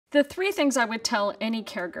The three things I would tell any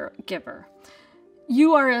caregiver.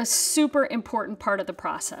 You are a super important part of the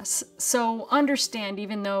process. So understand,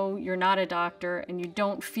 even though you're not a doctor and you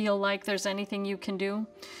don't feel like there's anything you can do,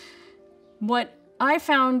 what I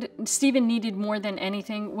found Stephen needed more than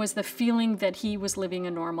anything was the feeling that he was living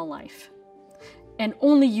a normal life. And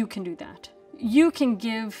only you can do that. You can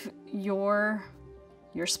give your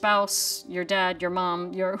spouse, your dad, your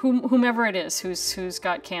mom, whomever it is who's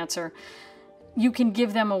got cancer, you can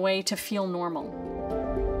give them a way to feel normal.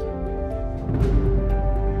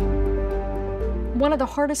 One of the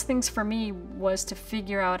hardest things for me was to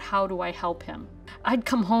figure out, how do I help him? I'd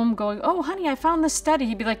come home going, oh honey, I found this study.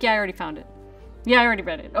 He'd be like, yeah, I already found it. Yeah, I already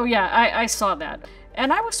read it. Oh yeah, I saw that.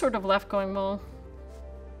 And I was sort of left going, well,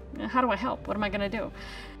 how do I help? What am I gonna do?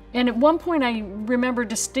 And at one point I remember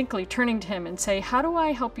distinctly turning to him and say, how do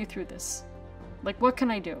I help you through this? Like, what can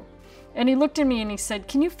I do? And he looked at me and he said,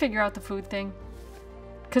 can you figure out the food thing?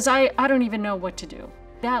 Because I don't even know what to do.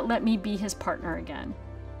 That let me be his partner again.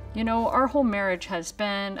 You know, our whole marriage has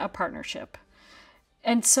been a partnership.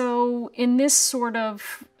 And so in this sort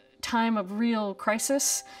of time of real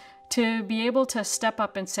crisis, to be able to step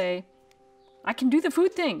up and say, I can do the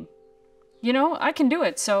food thing. You know, I can do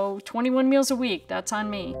it. So 21 meals a week, that's on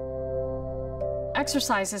me.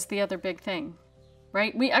 Exercise is the other big thing,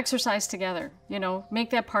 right? We exercise together, you know, make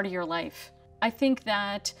that part of your life. I think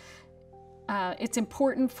that it's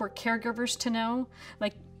important for caregivers to know,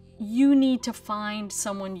 like, you need to find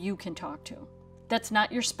someone you can talk to. That's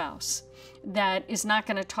not your spouse, that is not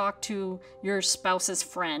going to talk to your spouse's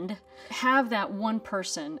friend. Have that one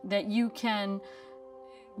person that you can,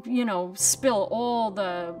 you know, spill all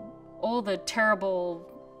the terrible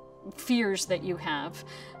fears that you have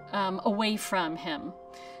away from him.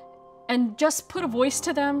 And just put a voice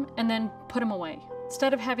to them and then put them away.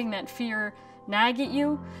 Instead of having that fear nag at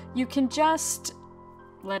you, you can just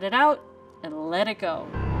let it out and let it go.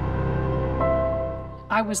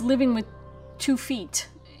 I was living with 2 feet,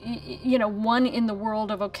 you know, one in the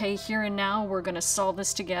world of, okay, here and now, we're gonna solve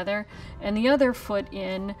this together, and the other foot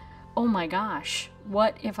in, oh my gosh,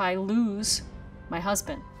 what if I lose my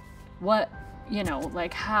husband? What, you know,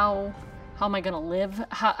 like, how am I gonna live?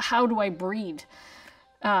 How do I breathe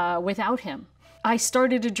without him? I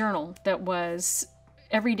started a journal that was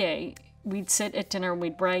every day, we'd sit at dinner and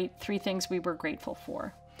we'd write 3 things we were grateful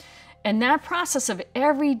for. And that process of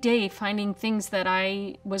every day finding things that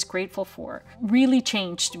I was grateful for really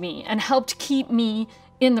changed me and helped keep me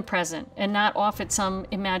in the present and not off at some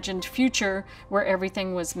imagined future where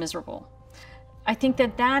everything was miserable. I think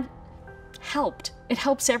that helped. It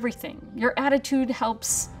helps everything. Your attitude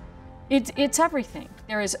helps. It's everything.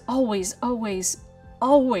 There is always, always,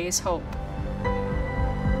 always hope.